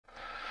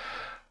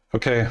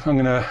Okay, I'm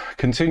going to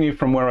continue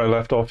from where I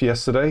left off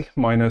yesterday,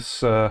 minus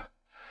some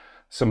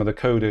of the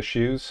code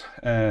issues,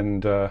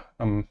 and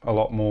I'm a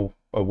lot more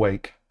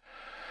awake.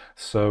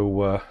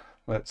 So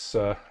let's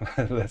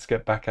let's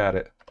get back at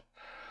it.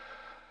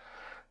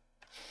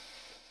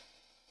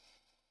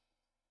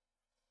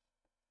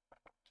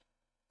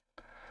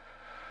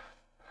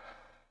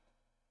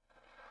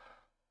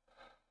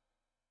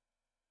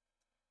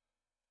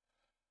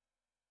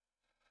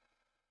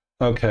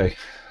 Okay,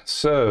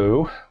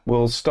 so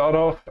we'll start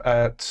off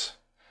at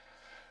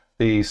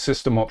the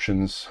system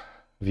options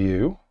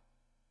view.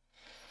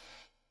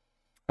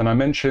 And I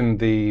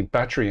mentioned the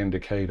battery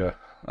indicator.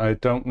 I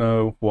don't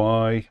know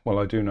why. Well,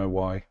 I do know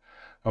why.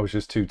 I was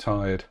just too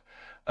tired.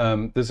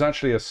 There's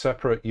actually a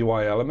separate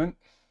UI element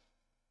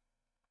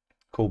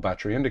called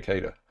battery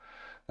indicator.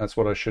 That's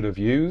what I should have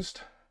used.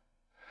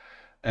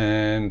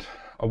 And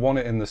I want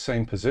it in the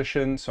same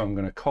position, so I'm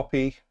going to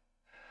copy.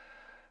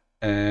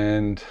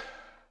 And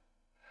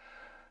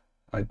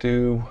I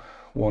do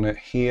want it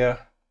here.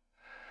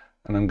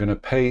 And I'm going to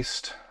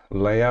paste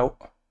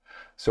layout.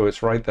 So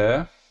it's right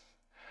there.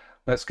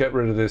 Let's get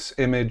rid of this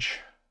image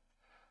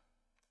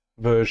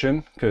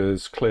version,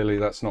 because clearly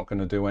that's not going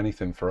to do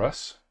anything for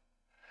us.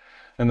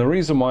 And the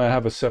reason why I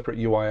have a separate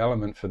UI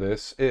element for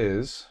this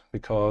is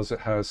because it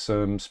has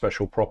some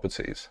special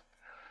properties.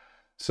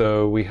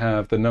 So we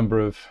have the number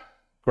of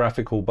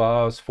graphical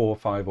bars, 4,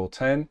 5, or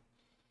 10.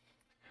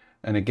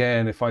 And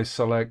again, if I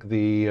select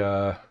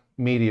the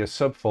media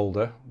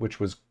subfolder, which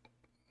was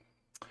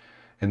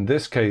in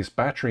this case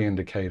battery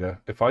indicator,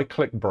 if I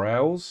click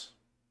browse,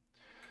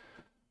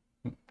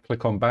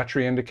 click on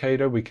battery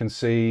indicator, we can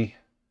see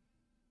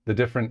the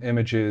different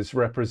images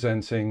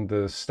representing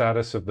the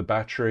status of the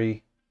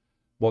battery,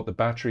 what the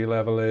battery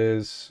level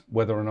is,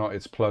 whether or not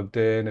it's plugged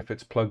in, if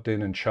it's plugged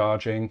in and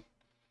charging,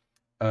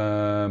 so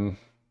on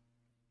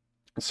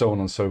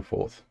and so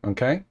forth.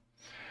 Okay.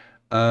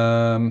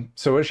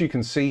 So as you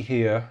can see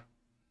here,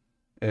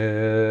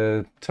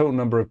 total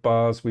number of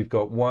bars, we've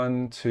got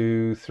 1,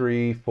 2,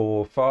 3,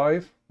 4,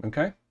 5.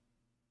 Okay.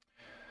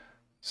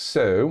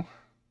 So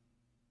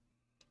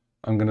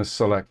I'm going to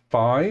select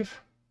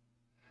 5.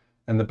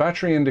 And the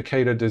battery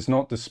indicator does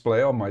not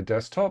display on my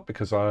desktop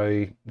because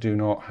I do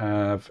not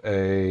have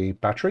a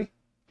battery.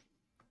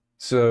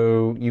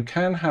 So you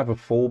can have a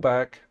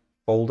fallback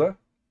folder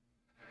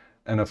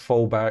and a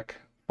fallback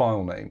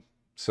file name.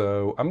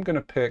 So I'm going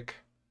to pick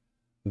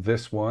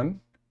this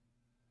one.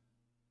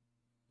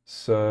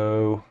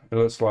 So it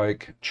looks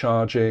like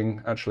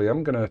charging. Actually,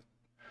 I'm going to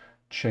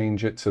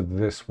change it to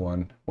this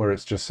one where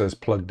it just says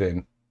plugged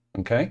in.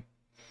 Okay.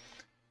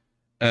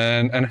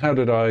 And how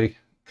did I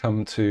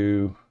come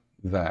to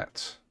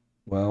that?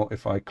 Well,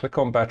 if I click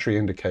on battery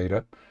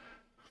indicator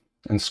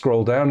and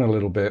scroll down a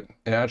little bit,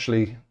 it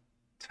actually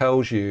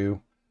tells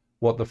you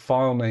what the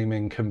file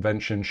naming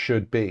convention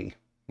should be.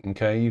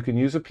 Okay, you can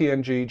use a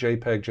PNG,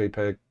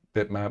 JPEG,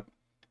 bitmap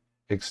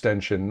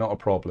extension, not a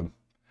problem.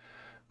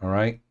 All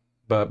right,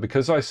 but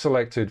because I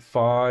selected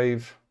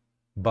 5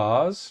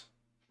 bars,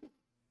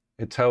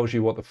 it tells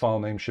you what the file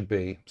name should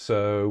be.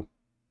 So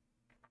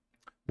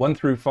 1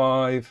 through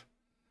 5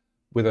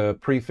 with a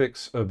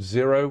prefix of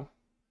 0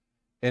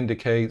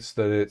 indicates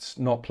that it's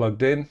not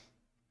plugged in,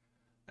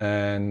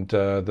 and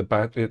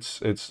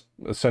it's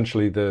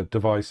essentially the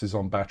device is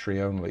on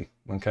battery only.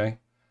 Okay,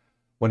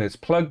 when it's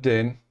plugged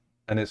in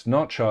and it's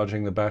not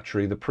charging the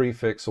battery, the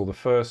prefix or the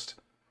first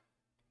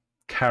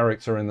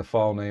character in the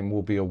file name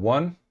will be a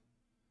 1,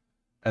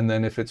 and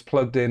then if it's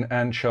plugged in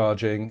and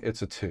charging,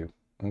 it's a 2.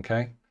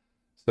 Okay,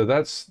 so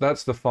that's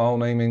the file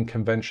naming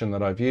convention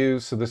that I've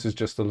used. So this is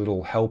just a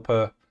little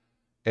helper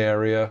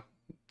area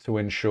to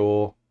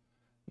ensure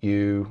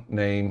you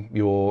name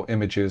your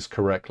images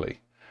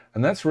correctly.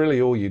 And that's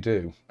really all you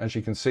do. As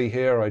you can see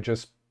here, I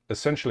just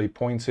essentially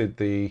pointed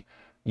the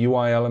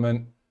UI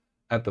element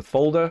at the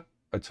folder.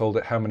 I told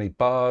it how many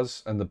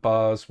bars, and the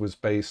bars was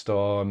based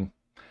on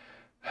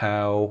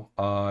how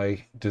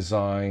I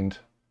designed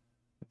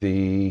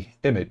the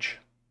image,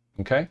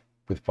 okay,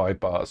 with 5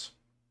 bars.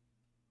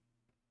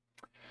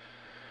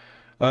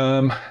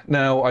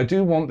 Now, I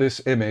do want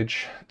this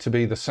image to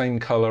be the same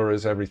color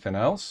as everything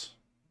else,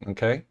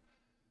 okay?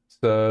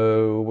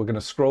 So we're going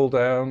to scroll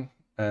down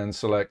and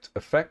select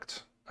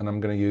Effect, and I'm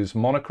going to use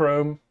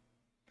Monochrome.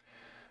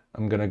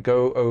 I'm going to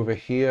go over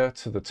here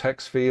to the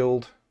text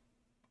field.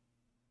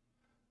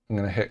 I'm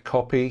going to hit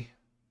Copy,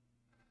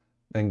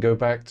 then go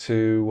back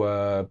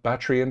to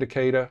Battery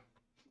Indicator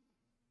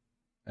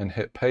and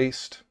hit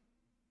Paste.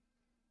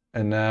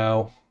 And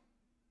now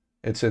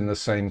it's in the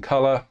same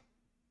color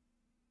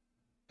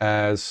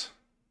as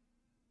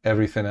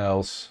everything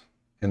else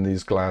in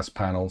these glass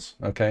panels,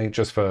 okay,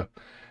 just for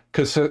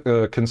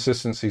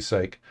consistency's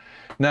sake.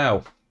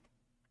 Now,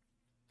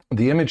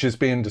 the image is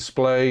being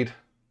displayed,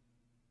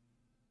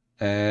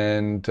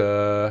 and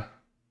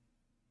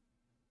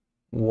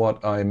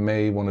what I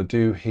may want to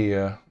do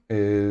here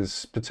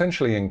is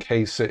potentially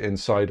encase it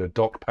inside a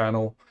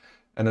DockPanel.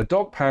 And a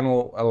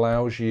DockPanel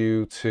allows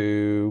you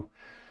to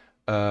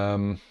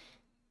add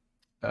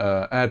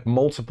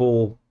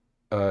multiple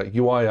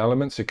UI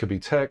elements. It could be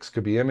text,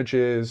 could be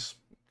images,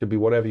 could be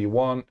whatever you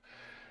want,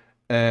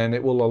 and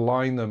it will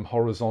align them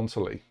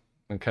horizontally,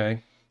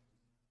 okay?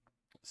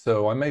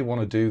 So I may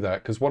want to do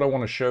that because what I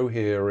want to show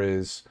here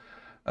is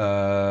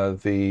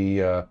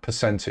the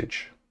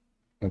percentage,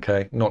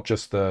 okay? Not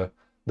just the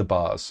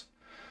bars.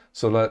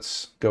 So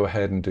let's go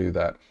ahead and do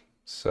that.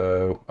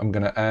 So I'm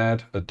going to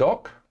add a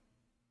dock.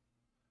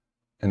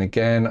 And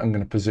again, I'm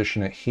going to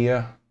position it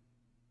here.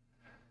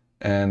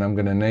 And I'm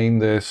going to name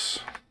this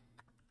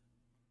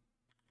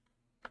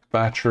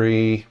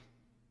battery.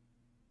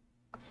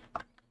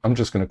 I'm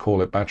just going to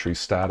call it battery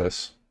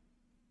status.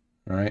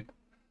 All right.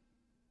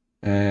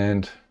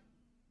 And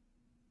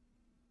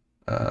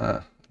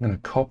I'm going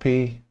to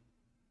copy.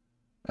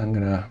 I'm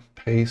going to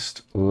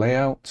paste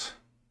layout.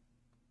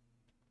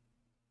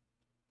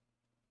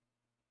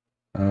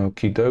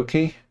 Okie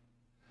dokie.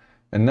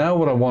 And now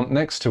what I want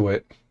next to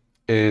it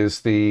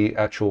is the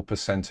actual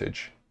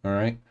percentage. All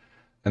right.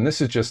 And this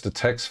is just a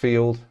text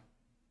field.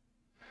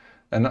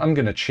 And I'm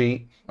going to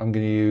cheat. I'm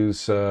going to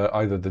use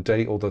either the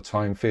date or the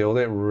time field.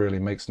 It really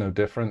makes no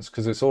difference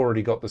because it's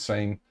already got the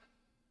same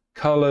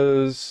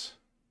colors.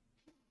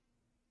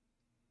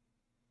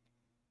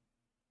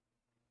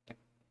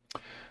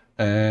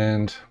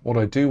 And what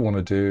I do want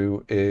to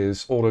do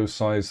is auto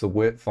size the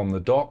width on the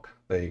dock.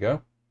 There you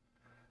go.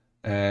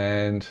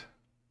 And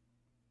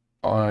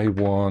I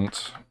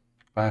want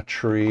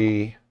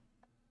battery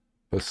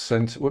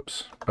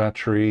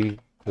battery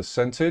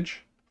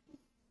percentage,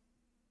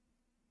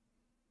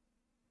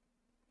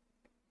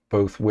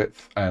 both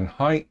width and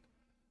height.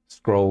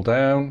 Scroll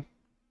down.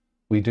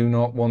 We do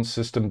not want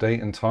system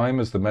date and time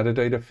as the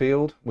metadata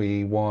field.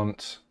 We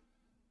want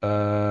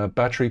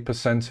battery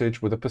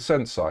percentage with a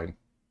percent sign.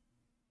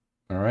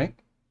 All right.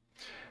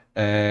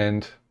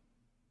 And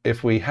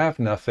if we have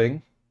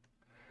nothing,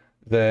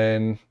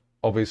 then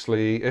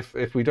obviously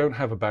if we don't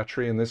have a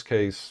battery, in this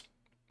case,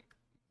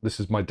 this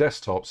is my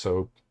desktop,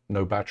 so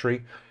no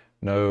battery,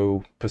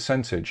 no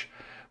percentage.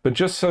 But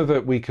just so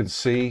that we can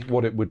see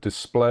what it would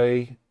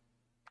display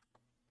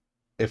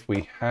if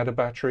we had a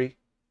battery,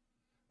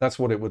 that's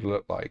what it would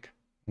look like,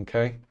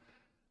 okay?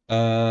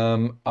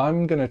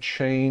 I'm gonna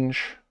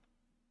change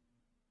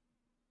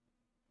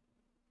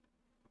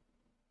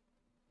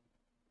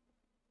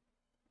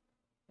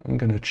what am I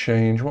gonna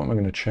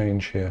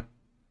change here?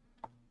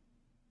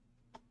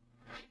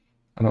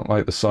 I don't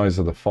like the size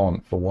of the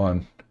font, for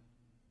one.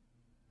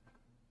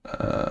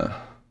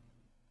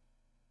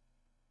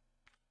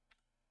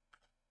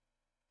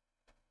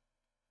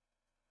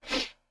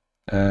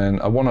 And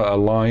I want to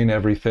align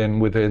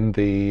everything within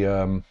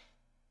the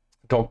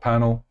dock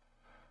panel.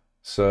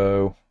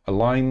 So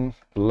align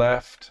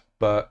left,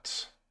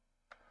 but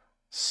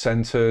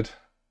centered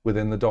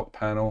within the dock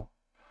panel.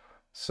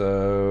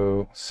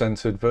 So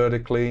centered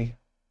vertically.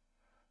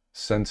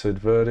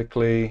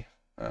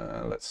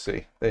 Let's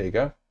see. There you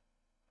go.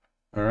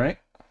 All right.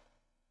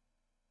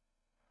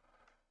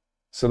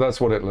 So that's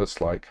what it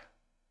looks like.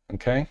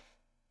 Okay.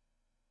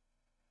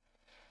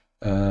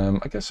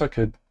 I guess I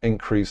could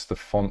increase the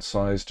font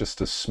size just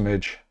a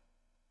smidge,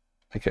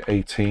 make it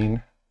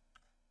 18.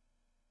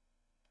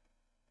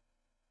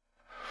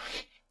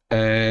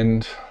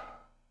 And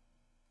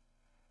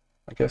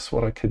I guess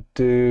what I could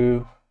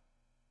do,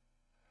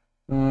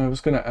 I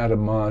was going to add a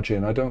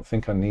margin. I don't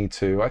think I need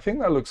to. I think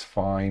that looks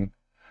fine.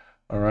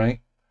 All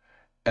right.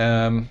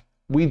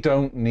 We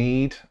don't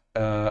need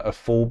a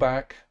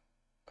fallback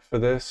for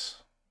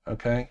this.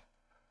 Okay.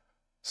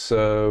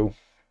 So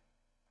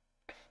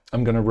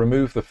I'm going to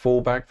remove the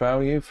fallback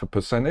value for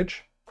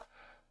percentage.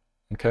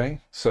 Okay,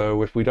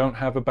 so if we don't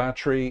have a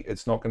battery,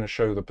 it's not going to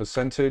show the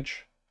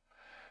percentage.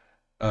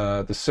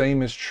 The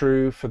same is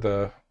true for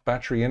the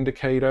battery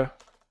indicator.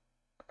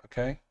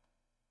 Okay.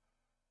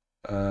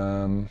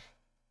 I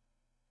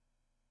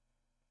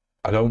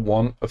don't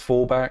want a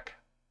fallback.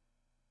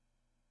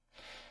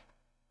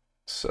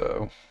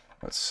 So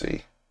let's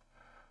see.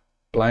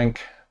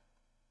 Blank.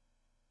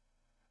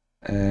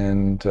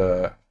 And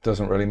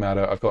doesn't really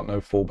matter. I've got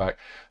no fallback.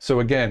 So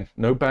again,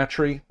 no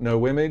battery,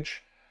 no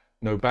image,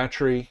 no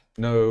battery,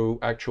 no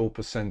actual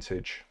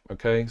percentage.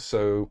 Okay,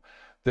 so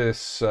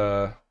this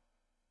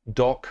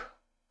dock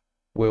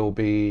will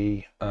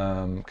be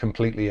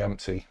completely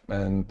empty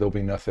and there'll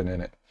be nothing in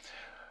it.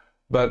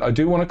 But I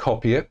do want to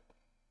copy it.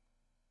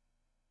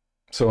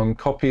 So I'm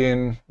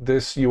copying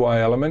this UI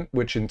element,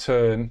 which in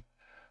turn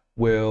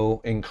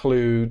will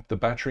include the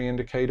battery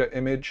indicator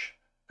image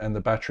and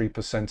the battery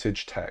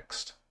percentage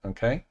text.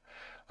 Okay,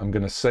 I'm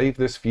going to save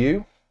this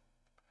view.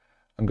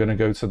 I'm going to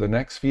go to the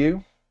next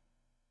view,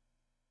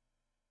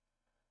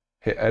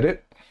 hit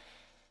edit,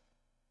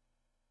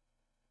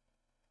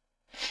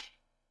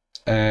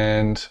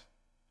 and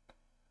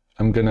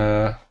I'm going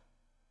to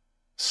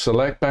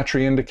select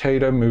battery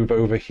indicator, move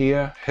over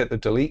here, hit the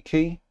delete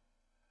key,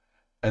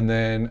 and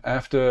then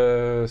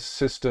after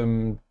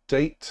system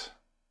date,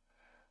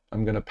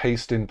 I'm going to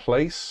paste in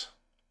place,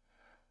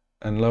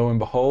 and lo and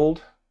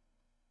behold,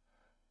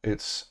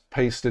 it's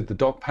pasted the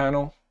dock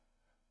panel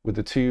with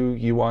the two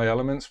UI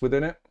elements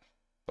within it,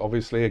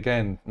 obviously,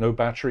 again, no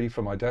battery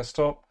for my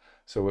desktop,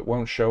 so it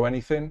won't show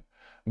anything.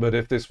 But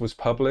if this was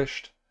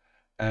published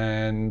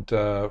and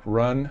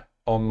run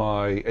on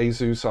my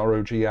Asus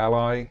ROG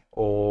Ally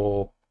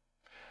or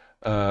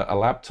a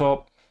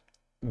laptop,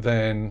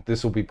 then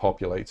this will be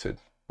populated.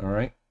 All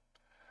right.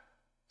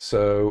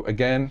 So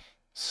again,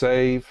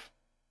 save,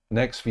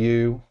 next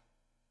view.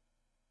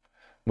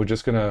 We're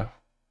just going to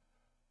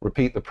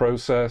repeat the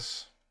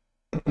process.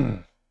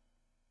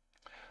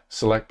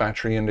 Select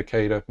battery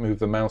indicator, move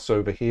the mouse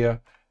over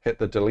here, hit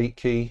the delete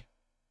key,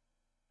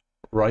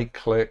 right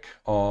click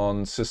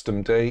on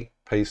system date,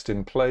 paste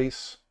in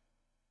place.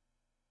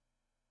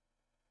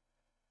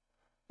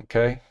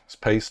 Okay, it's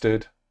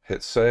pasted,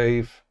 hit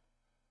save.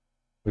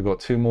 We've got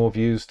 2 more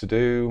views to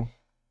do.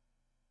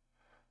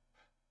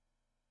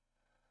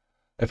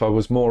 If I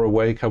was more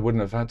awake, I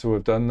wouldn't have had to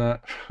have done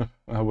that.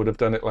 I would have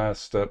done it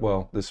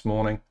this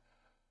morning.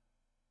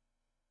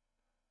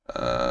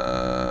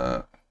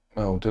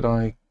 Oh, did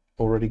I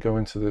already go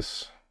into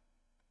this?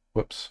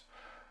 Whoops.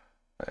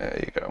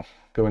 There you go.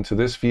 Go into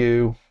this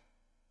view.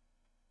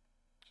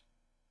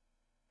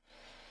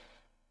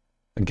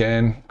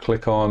 Again,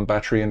 click on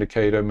battery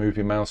indicator, move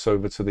your mouse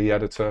over to the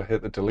editor,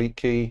 hit the delete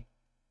key.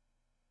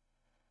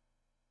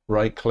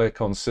 Right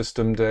click on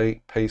system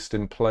date, paste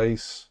in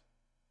place.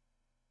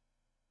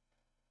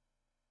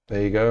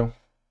 There you go.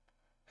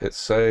 Hit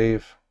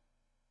save.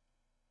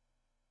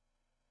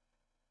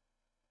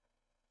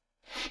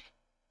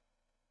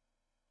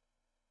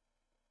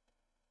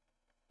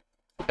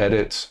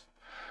 Edit.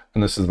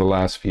 And this is the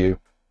last view.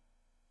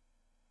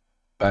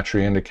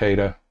 Battery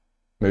indicator.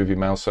 Move your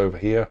mouse over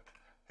here.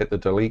 Hit the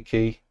delete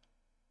key.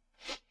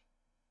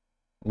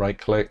 Right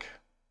click.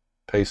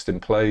 Paste in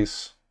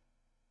place.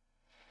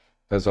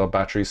 There's our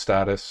battery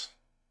status.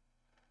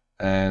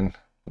 And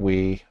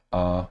we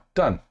are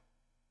done.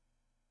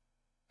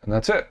 And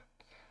that's it.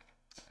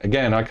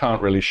 Again, I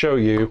can't really show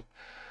you.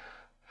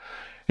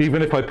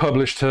 Even if I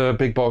publish to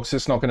Big Box,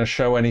 it's not going to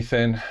show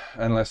anything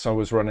unless I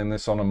was running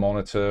this on a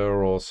monitor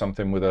or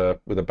something with a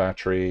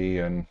battery,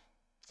 and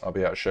I'll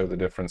be able to show the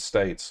different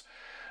states.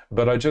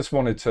 But I just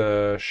wanted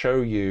to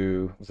show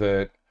you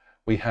that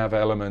we have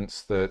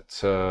elements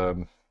that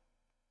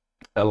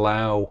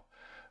allow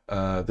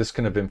this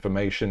kind of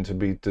information to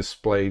be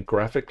displayed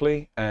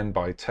graphically and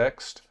by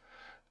text.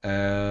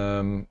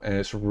 And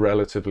it's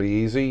relatively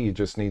easy. You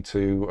just need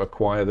to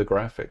acquire the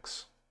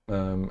graphics.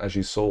 As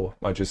you saw,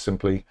 I just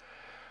simply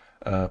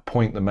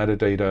point the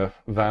metadata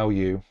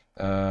value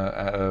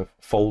at a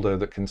folder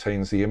that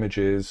contains the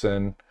images,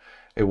 and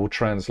it will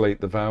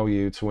translate the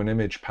value to an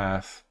image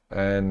path,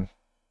 and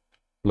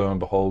lo and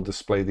behold,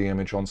 display the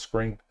image on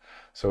screen.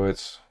 So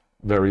it's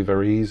very,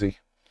 very easy.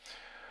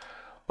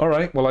 All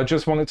right, well, I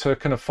just wanted to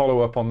kind of follow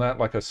up on that.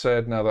 Like I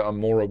said, now that I'm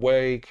more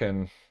awake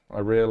and I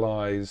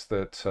realized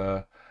that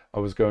I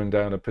was going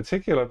down a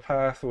particular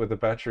path with the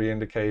battery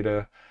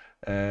indicator,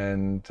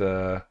 and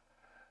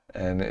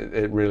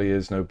it really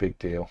is no big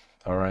deal.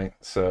 All right,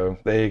 so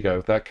there you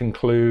go. That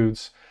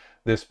concludes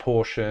this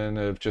portion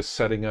of just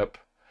setting up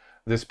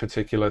this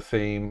particular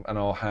theme, and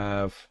I'll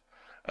have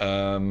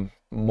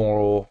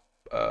more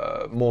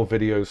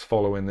videos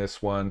following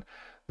this one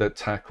that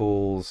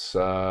tackles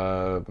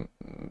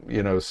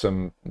you know,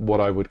 some what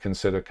I would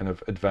consider kind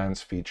of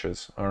advanced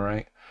features. All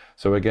right,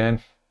 so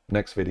again,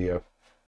 next video.